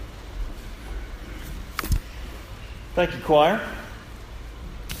Thank you, choir.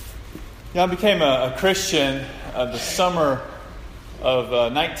 I became a Christian the summer of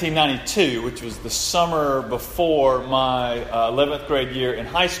 1992, which was the summer before my 11th grade year in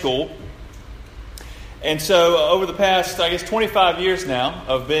high school. And so over the past, 25 years now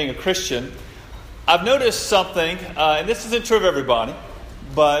of being a Christian, I've noticed something, and this isn't true of everybody,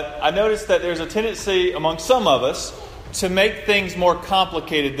 but I noticed that there's a tendency among some of us to make things more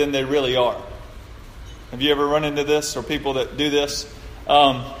complicated than they really are. Have you ever run into this, or people that do this?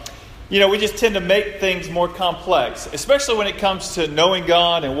 We just tend to make things more complex, especially when it comes to knowing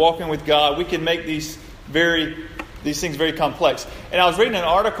God and walking with God. We can make these things very complex. And I was reading an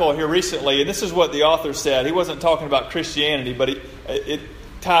article here recently, and this is what the author said. He wasn't talking about Christianity, but it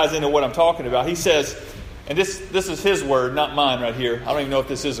ties into what I'm talking about. He says, and this is his word, not mine right here. I don't even know if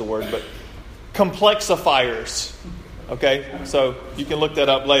this is a word, but complexifiers. Okay, so you can look that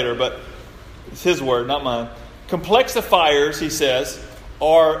up later, but it's his word, not mine. Complexifiers, he says,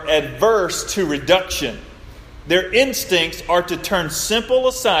 are adverse to reduction. Their instincts are to turn simple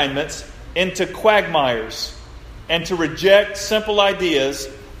assignments into quagmires and to reject simple ideas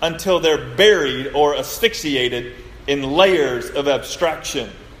until they're buried or asphyxiated in layers of abstraction.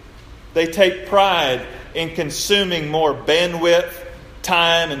 They take pride in consuming more bandwidth,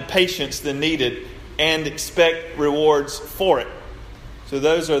 time, and patience than needed and expect rewards for it. So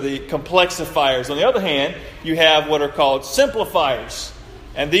those are the complexifiers. On the other hand, you have what are called simplifiers.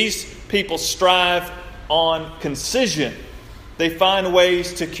 And these people strive on concision. They find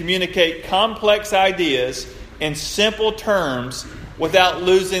ways to communicate complex ideas in simple terms without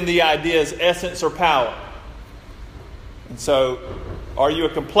losing the idea's essence or power. And so, are you a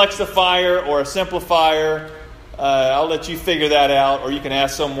complexifier or a simplifier? I'll let you figure that out, or you can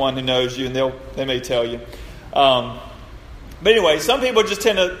ask someone who knows you, and they may tell you. But anyway, some people just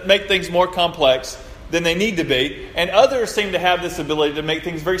tend to make things more complex than they need to be, and others seem to have this ability to make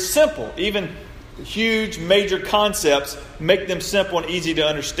things very simple. Even huge, major concepts, make them simple and easy to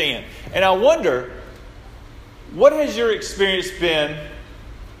understand. And I wonder, what has your experience been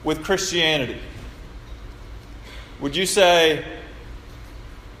with Christianity? Would you say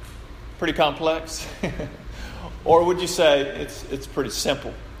pretty complex? Or would you say it's pretty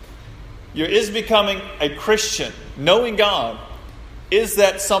simple? Is becoming a Christian, knowing God, is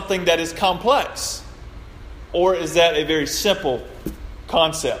that something that is complex? Or is that a very simple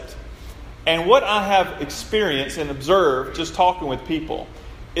concept? And what I have experienced and observed just talking with people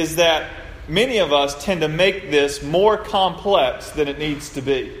is that many of us tend to make this more complex than it needs to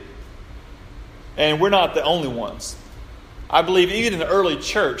be. And we're not the only ones. I believe even in the early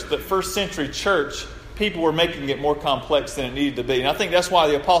church, the first century church, people were making it more complex than it needed to be. And I think that's why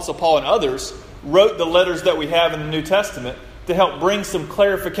the Apostle Paul and others wrote the letters that we have in the New Testament to help bring some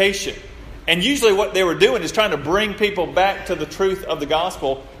clarification. And usually what they were doing is trying to bring people back to the truth of the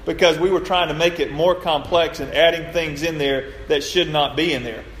gospel, because we were trying to make it more complex and adding things in there that should not be in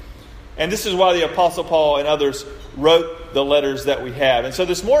there. And this is why the Apostle Paul and others wrote the letters that we have. And so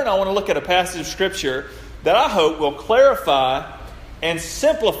this morning I want to look at a passage of Scripture that I hope will clarify and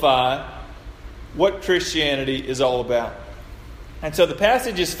simplify what Christianity is all about. And so the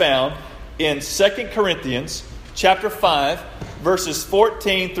passage is found in 2 Corinthians chapter 5, verses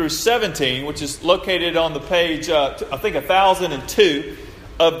 14 through 17, which is located on the page, I think 1002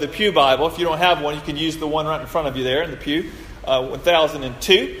 of the Pew Bible. If you don't have one, you can use the one right in front of you there in the Pew,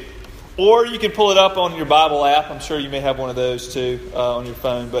 1002. Or you can pull it up on your Bible app. I'm sure you may have one of those too on your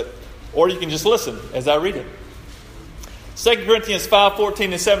phone. Or you can just listen as I read it. 2 Corinthians 5,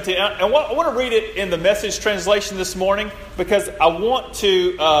 14 and 17. I want to read it in the Message translation this morning, because I want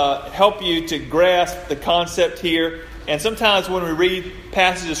to help you to grasp the concept here. And sometimes when we read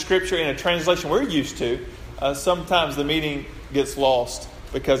passages of Scripture in a translation we're used to, sometimes the meaning gets lost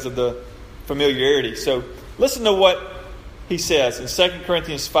because of the familiarity. So listen to what he says in 2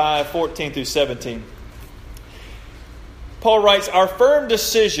 Corinthians 5, 14 through 17. Paul writes, "Our firm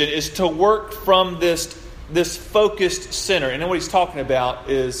decision is to work from this focused center." And then what he's talking about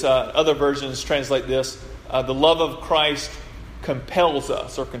is, other versions translate this, the love of Christ compels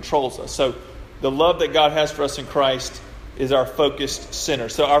us or controls us. So the love that God has for us in Christ is our focused center.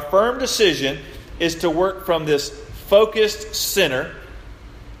 So our firm decision is to work from this focused center.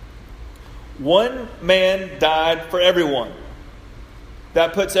 One man died for everyone.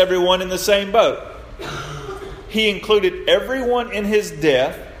 That puts everyone in the same boat. He included everyone in his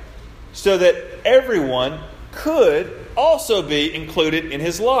death so that everyone could also be included in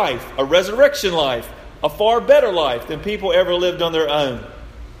his life, a resurrection life, a far better life than people ever lived on their own.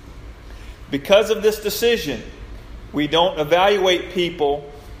 Because of this decision, we don't evaluate people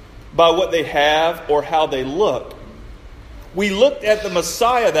by what they have or how they look, We looked at the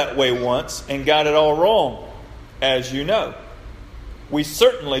Messiah that way once and got it all wrong, as you know. We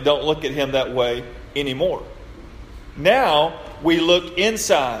certainly don't look at him that way anymore. Now we look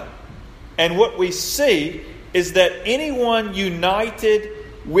inside, and what we see is that anyone united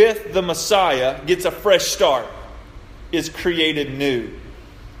with the Messiah gets a fresh start, is created new.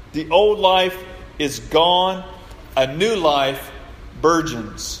 The old life is gone, a new life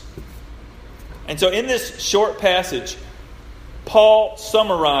burgeons. And so in this short passage, Paul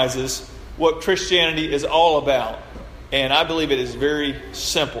summarizes what Christianity is all about. And I believe it is very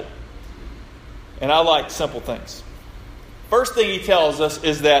simple. And I like simple things. First thing he tells us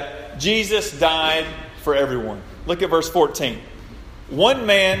is that Jesus died for everyone. Look at verse 14. One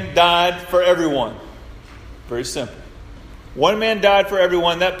man died for everyone. Very simple. One man died for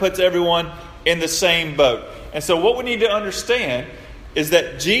everyone. That puts everyone in the same boat. And so what we need to understand is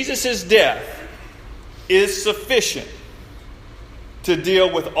that Jesus' death is sufficient to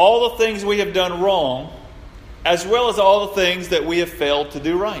deal with all the things we have done wrong, as well as all the things that we have failed to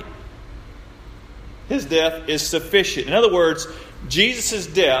do right. His death is sufficient. In other words, Jesus'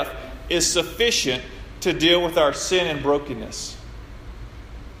 death is sufficient to deal with our sin and brokenness.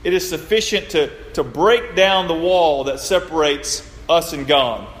 It is sufficient to break down the wall that separates us and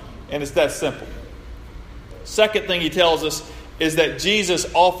God. And it's that simple. Second thing he tells us is that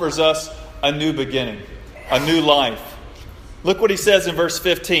Jesus offers us a new beginning, a new life. Look what he says in verse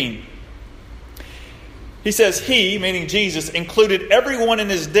 15. He says, He, meaning Jesus, included everyone in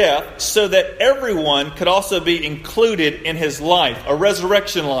His death so that everyone could also be included in His life, a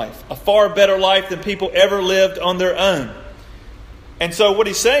resurrection life, a far better life than people ever lived on their own. And so what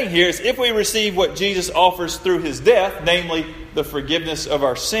he's saying here is if we receive what Jesus offers through His death, namely the forgiveness of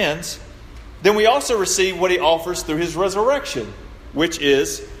our sins, then we also receive what He offers through His resurrection, which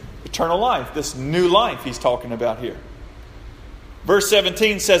is eternal life, this new life he's talking about here. Verse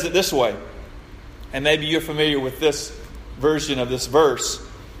 17 says it this way, and maybe you're familiar with this version of this verse.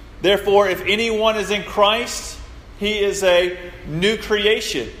 Therefore, if anyone is in Christ, he is a new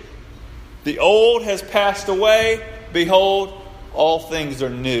creation. The old has passed away. Behold, all things are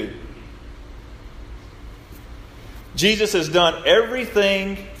new. Jesus has done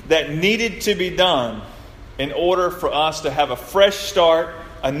everything that needed to be done in order for us to have a fresh start,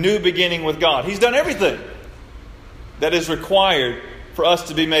 a new beginning with God. He's done everything that is required for us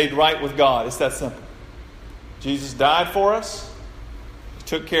to be made right with God. It's that simple. Jesus died for us. He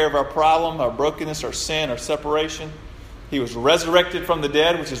took care of our problem, our brokenness, our sin, our separation. He was resurrected from the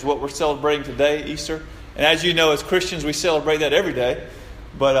dead, which is what we're celebrating today, Easter. And as you know, as Christians, we celebrate that every day.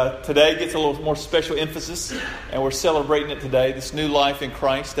 But today gets a little more special emphasis, and we're celebrating it today, this new life in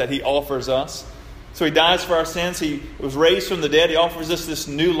Christ that He offers us. So He dies for our sins. He was raised from the dead. He offers us this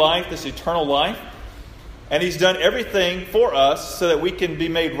new life, this eternal life. And He's done everything for us so that we can be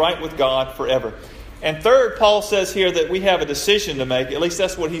made right with God forever. And third, Paul says here that we have a decision to make. At least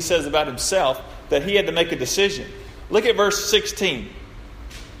that's what he says about himself, that he had to make a decision. Look at verse 16.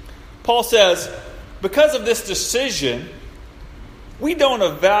 Paul says, because of this decision, we don't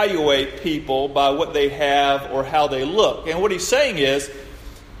evaluate people by what they have or how they look. And what he's saying is,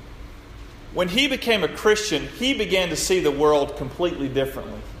 when he became a Christian, he began to see the world completely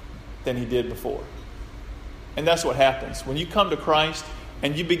differently than he did before. And that's what happens. When you come to Christ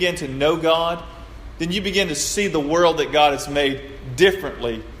and you begin to know God, then you begin to see the world that God has made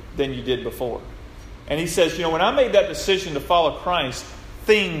differently than you did before. And he says, when I made that decision to follow Christ,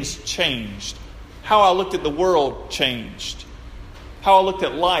 things changed. How I looked at the world changed. How I looked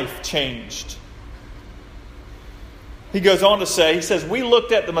at life changed. He goes on to say, he says, we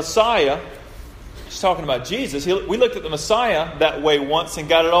looked at the Messiah. He's talking about Jesus. We looked at the Messiah that way once and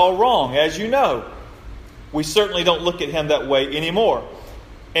got it all wrong, as you know. We certainly don't look at Him that way anymore.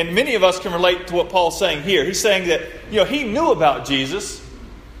 And many of us can relate to what Paul's saying here. He's saying that, he knew about Jesus.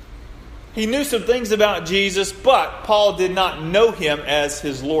 He knew some things about Jesus, but Paul did not know Him as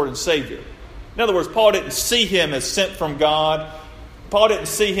his Lord and Savior. In other words, Paul didn't see Him as sent from God. Paul didn't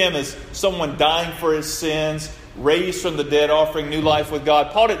see Him as someone dying for his sins, raised from the dead, offering new life with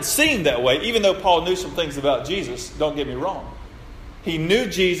God. Paul didn't see Him that way, even though Paul knew some things about Jesus. Don't get me wrong. He knew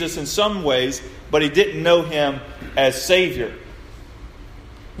Jesus in some ways, but he didn't know Him as Savior.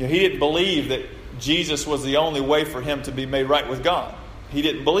 He didn't believe that Jesus was the only way for him to be made right with God. He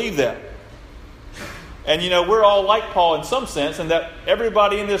didn't believe that. And we're all like Paul in some sense, in that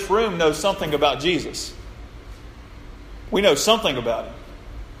everybody in this room knows something about Jesus. We know something about Him.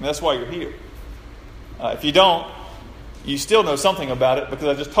 And that's why you're here. If you don't, you still know something about it because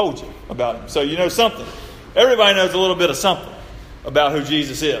I just told you about Him. So you know something. Everybody knows a little bit of something. about who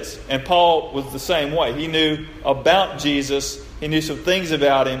Jesus is. And Paul was the same way. He knew about Jesus. He knew some things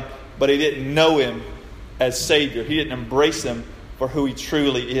about him, but he didn't know him as Savior. He didn't embrace him for who he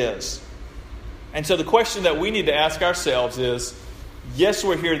truly is. And so the question that we need to ask ourselves is, yes,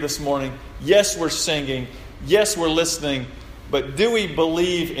 we're here this morning. Yes, we're singing. Yes, we're listening. But do we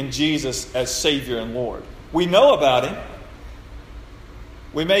believe in Jesus as Savior and Lord? We know about him.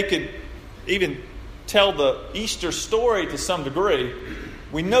 We could even tell the Easter story to some degree.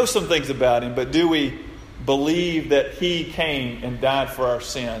 We know some things about him, but do we believe that he came and died for our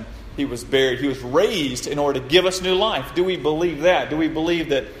sin? He was buried. He was raised in order to give us new life. Do we believe that? Do we believe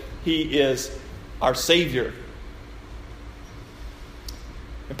that he is our Savior?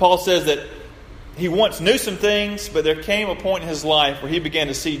 And Paul says that he once knew some things, but there came a point in his life where he began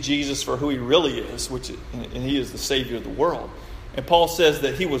to see Jesus for who he really is, and he is the Savior of the world. And Paul says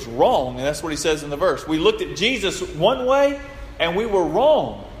that he was wrong, and that's what he says in the verse. We looked at Jesus one way, and we were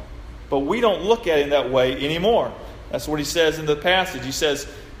wrong. But we don't look at him that way anymore. That's what he says in the passage. He says,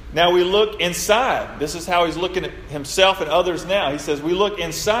 now we look inside. This is how he's looking at himself and others now. He says, we look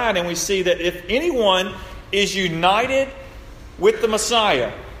inside and we see that if anyone is united with the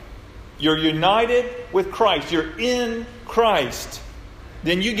Messiah, you're united with Christ, you're in Christ,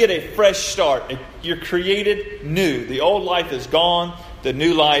 then you get a fresh start. You're created new. The old life is gone. The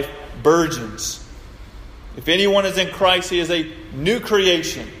new life burgeons. If anyone is in Christ, he is a new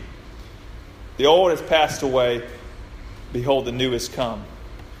creation. The old has passed away. Behold, the new has come.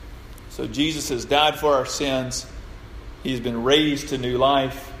 So Jesus has died for our sins. He's been raised to new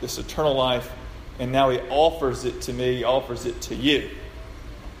life, this eternal life. And now he offers it to me, he offers it to you.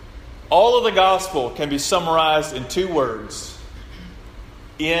 All of the gospel can be summarized in two words.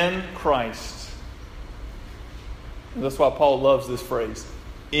 In Christ. And that's why Paul loves this phrase.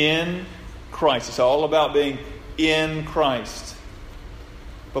 In Christ. It's all about being in Christ.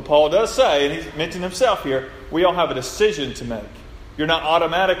 But Paul does say, and he mentioned himself here, we all have a decision to make. You're not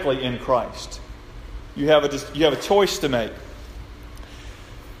automatically in Christ. You have a choice to make.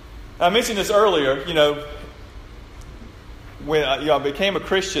 I mentioned this earlier, when I became a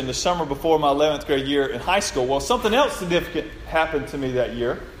Christian the summer before my 11th grade year in high school. Well, something else significant happened to me that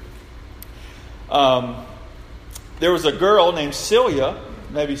year. There was a girl named Celia.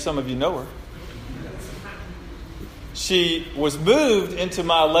 Maybe some of you know her. She was moved into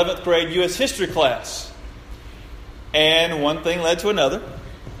my 11th grade U.S. history class. And one thing led to another.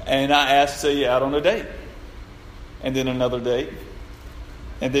 And I asked Celia out on a date. And then another date.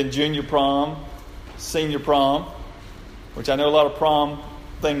 And then junior prom, senior prom, which I know a lot of prom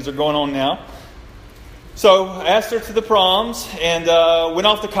things are going on now. So I asked her to the proms and went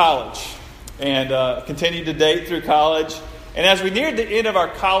off to college. And continued to date through college. And as we neared the end of our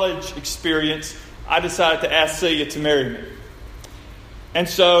college experience, I decided to ask Celia to marry me. And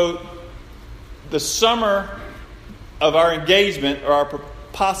so the summer of our engagement, or our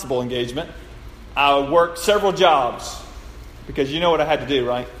possible engagement, I worked several jobs. Because you know what I had to do,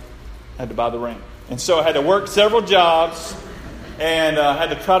 right? I had to buy the ring. And so I had to work several jobs and had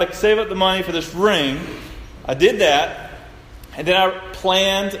to try to save up the money for this ring. I did that. And then I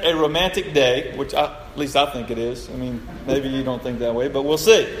planned a romantic day, which at least I think it is. I mean, maybe you don't think that way, but we'll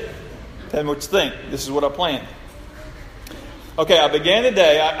see. Tell me what you think. This is what I planned. Okay, I began the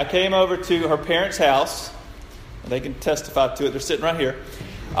day. I came over to her parents' house. They can testify to it. They're sitting right here.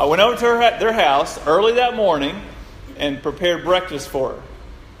 I went over to their house early that morning and prepared breakfast for her.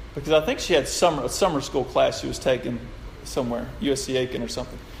 Because I think she had a summer school class she was taking somewhere, USC Aiken or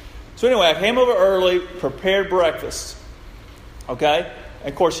something. So anyway, I came over early, prepared breakfast. Okay? And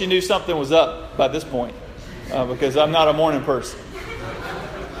of course, she knew something was up by this point. Because I'm not a morning person.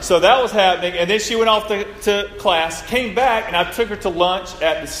 So that was happening. And then she went off to class, came back, and I took her to lunch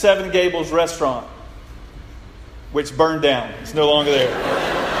at the Seven Gables restaurant. Which burned down. It's no longer there.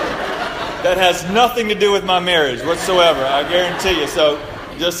 That has nothing to do with my marriage whatsoever. I guarantee you. So,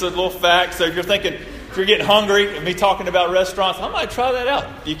 just a little fact. So if you're getting hungry and me talking about restaurants, I might try that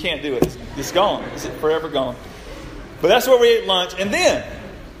out. You can't do it. It's gone. It's forever gone. But that's where we ate lunch. And then,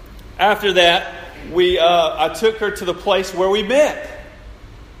 after that, I took her to the place where we met.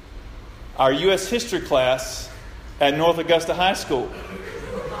 Our U.S. history class at North Augusta High School.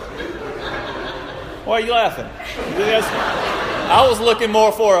 Why are you laughing? I was looking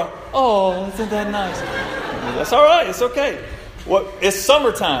more for isn't that nice? That's all right. It's okay. Well, it's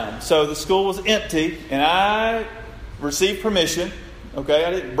summertime, so the school was empty, and I received permission. Okay,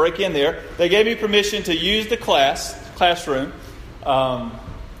 I didn't break in there. They gave me permission to use the classroom. I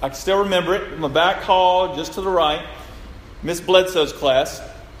can still remember it. In the back hall, just to the right, Miss Bledsoe's class.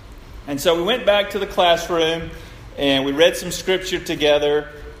 And so we went back to the classroom, and we read some scripture together.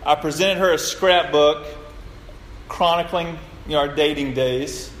 I presented her a scrapbook chronicling our dating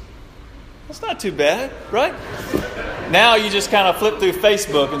days. That's not too bad, right? Now you just kind of flip through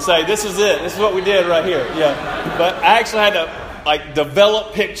Facebook and say, this is it. This is what we did right here. Yeah. But I actually had to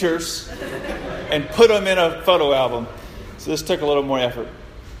develop pictures and put them in a photo album. So this took a little more effort.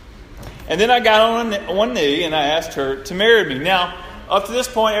 And then I got on one knee and I asked her to marry me. Now, up to this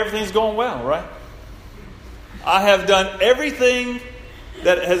point, everything's going well, right? I have done everything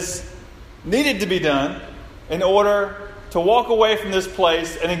that has needed to be done in order to walk away from this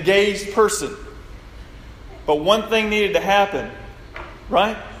place an engaged person. But one thing needed to happen,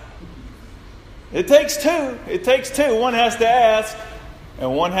 right? It takes two. It takes two. One has to ask,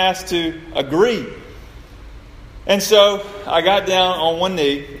 and one has to agree. And so I got down on one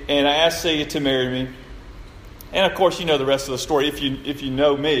knee, and I asked Celia to marry me. And of course, you know the rest of the story. If you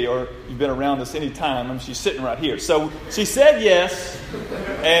know me or you've been around us any time, she's sitting right here. So she said yes,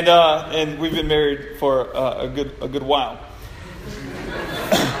 and we've been married for a good while.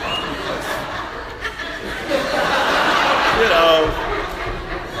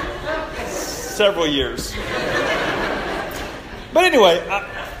 Several years. But anyway,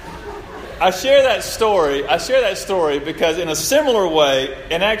 I share that story. I share that story because in a similar way,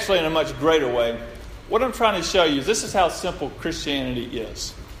 and actually in a much greater way, what I'm trying to show you is this is how simple Christianity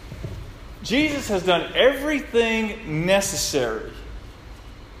is. Jesus has done everything necessary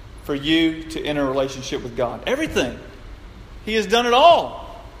for you to enter a relationship with God. Everything. He has done it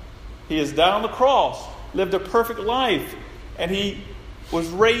all. He has died on the cross, lived a perfect life, and He was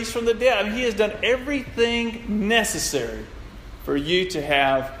raised from the dead. He has done everything necessary for you to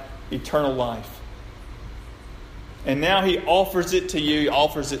have eternal life. And now He offers it to you. He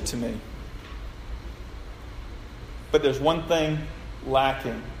offers it to me. But there's one thing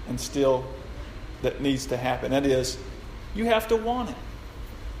lacking and still that needs to happen. That is, you have to want it.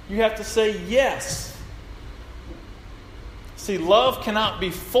 You have to say yes. See, love cannot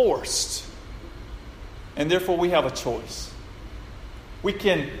be forced. And therefore we have a choice. We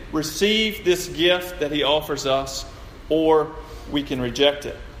can receive this gift that He offers us, or we can reject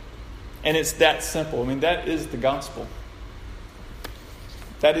it. And it's that simple. That is the gospel.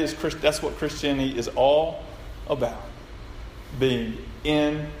 That's what Christianity is all about. Being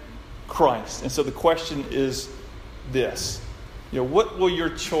in Christ. And so the question is this. What will your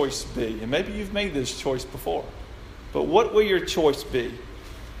choice be? And maybe you've made this choice before. But what will your choice be?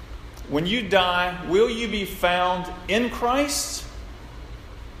 When you die, will you be found in Christ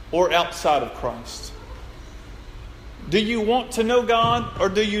or outside of Christ? Do you want to know God or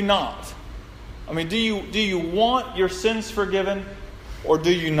do you not? Do you want your sins forgiven or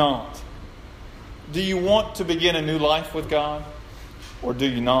do you not? Do you want to begin a new life with God or do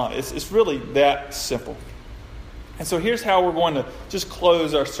you not? It's really that simple. And so here's how we're going to just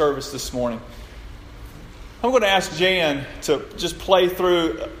close our service this morning. I'm going to ask Jan to just play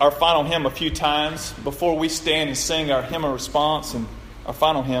through our final hymn a few times before we stand and sing our hymn of response and our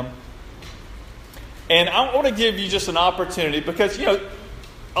final hymn. And I want to give you just an opportunity because,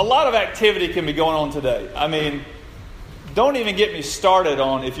 a lot of activity can be going on today. Don't even get me started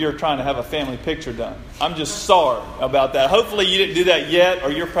on if you're trying to have a family picture done. I'm just sorry about that. Hopefully you didn't do that yet,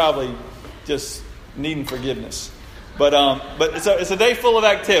 or you're probably just needing forgiveness. But it's a day full of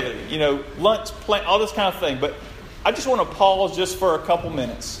activity. Lunch, play, all this kind of thing. But I just want to pause just for a couple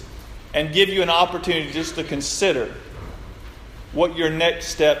minutes and give you an opportunity just to consider what your next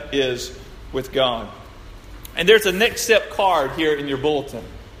step is with God. And there's a next step card here in your bulletin.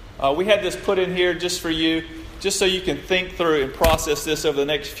 We had this put in here just for you, just so you can think through and process this over the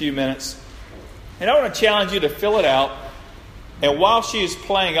next few minutes. And I want to challenge you to fill it out. And while she is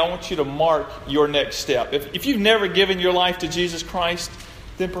playing, I want you to mark your next step. If you've never given your life to Jesus Christ,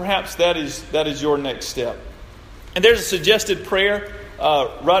 then perhaps that is your next step. And there's a suggested prayer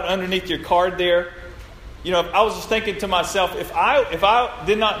right underneath your card there. I was just thinking to myself, if I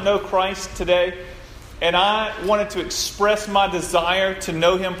did not know Christ today, and I wanted to express my desire to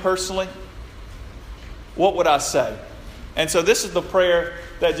know Him personally, what would I say? And so this is the prayer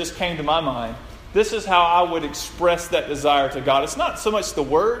that just came to my mind. This is how I would express that desire to God. It's not so much the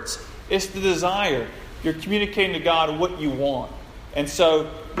words, it's the desire. You're communicating to God what you want. And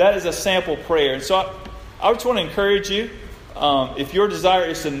so that is a sample prayer. And so I just want to encourage you, if your desire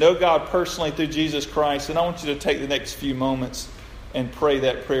is to know God personally through Jesus Christ, then I want you to take the next few moments and pray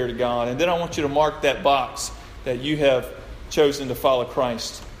that prayer to God. And then I want you to mark that box that you have chosen to follow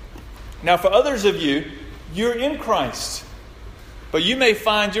Christ. Now, for others of you, you're in Christ, but you may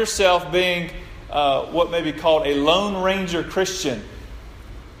find yourself being what may be called a Lone Ranger Christian.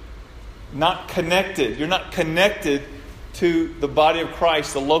 not connected. You're not connected to the body of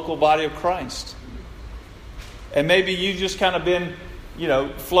Christ, the local body of Christ. And maybe you've just kind of been,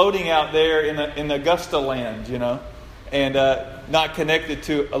 floating out there in Augusta land, and not connected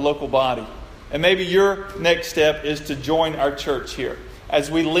to a local body. And maybe your next step is to join our church here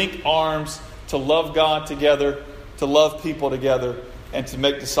as we link arms to love God together, to love people together, and to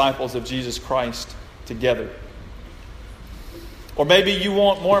make disciples of Jesus Christ together. Or maybe you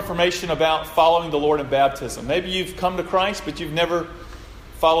want more information about following the Lord in baptism. Maybe you've come to Christ, but you've never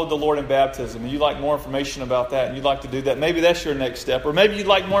followed the Lord in baptism, and you'd like more information about that, and you'd like to do that. Maybe that's your next step. Or maybe you'd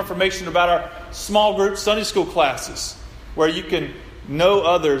like more information about our small group Sunday school classes, where you can know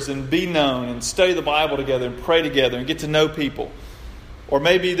others and be known and study the Bible together and pray together and get to know people. Or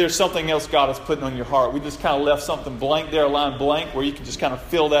maybe there's something else God is putting on your heart. We just kind of left something blank there, a line blank, where you can just kind of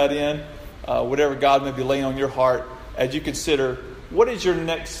fill that in, whatever God may be laying on your heart as you consider what is your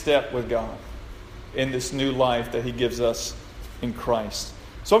next step with God in this new life that He gives us in Christ.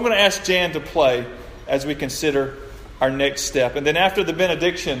 So I'm going to ask Jan to play as we consider our next step. And then after the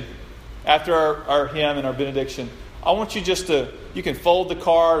benediction, after our hymn and our benediction, I want you you can fold the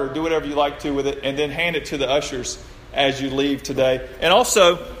card or do whatever you like to with it, and then hand it to the ushers as you leave today. And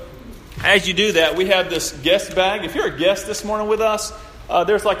also, as you do that, we have this guest bag. If you're a guest this morning with us,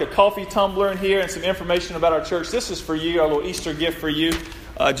 there's like a coffee tumbler in here and some information about our church. This is for you, our little Easter gift for you.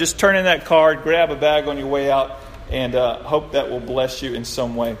 Just turn in that card, grab a bag on your way out, and hope that will bless you in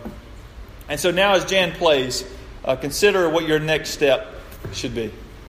some way. And so now as Jan plays, consider what your next step should be.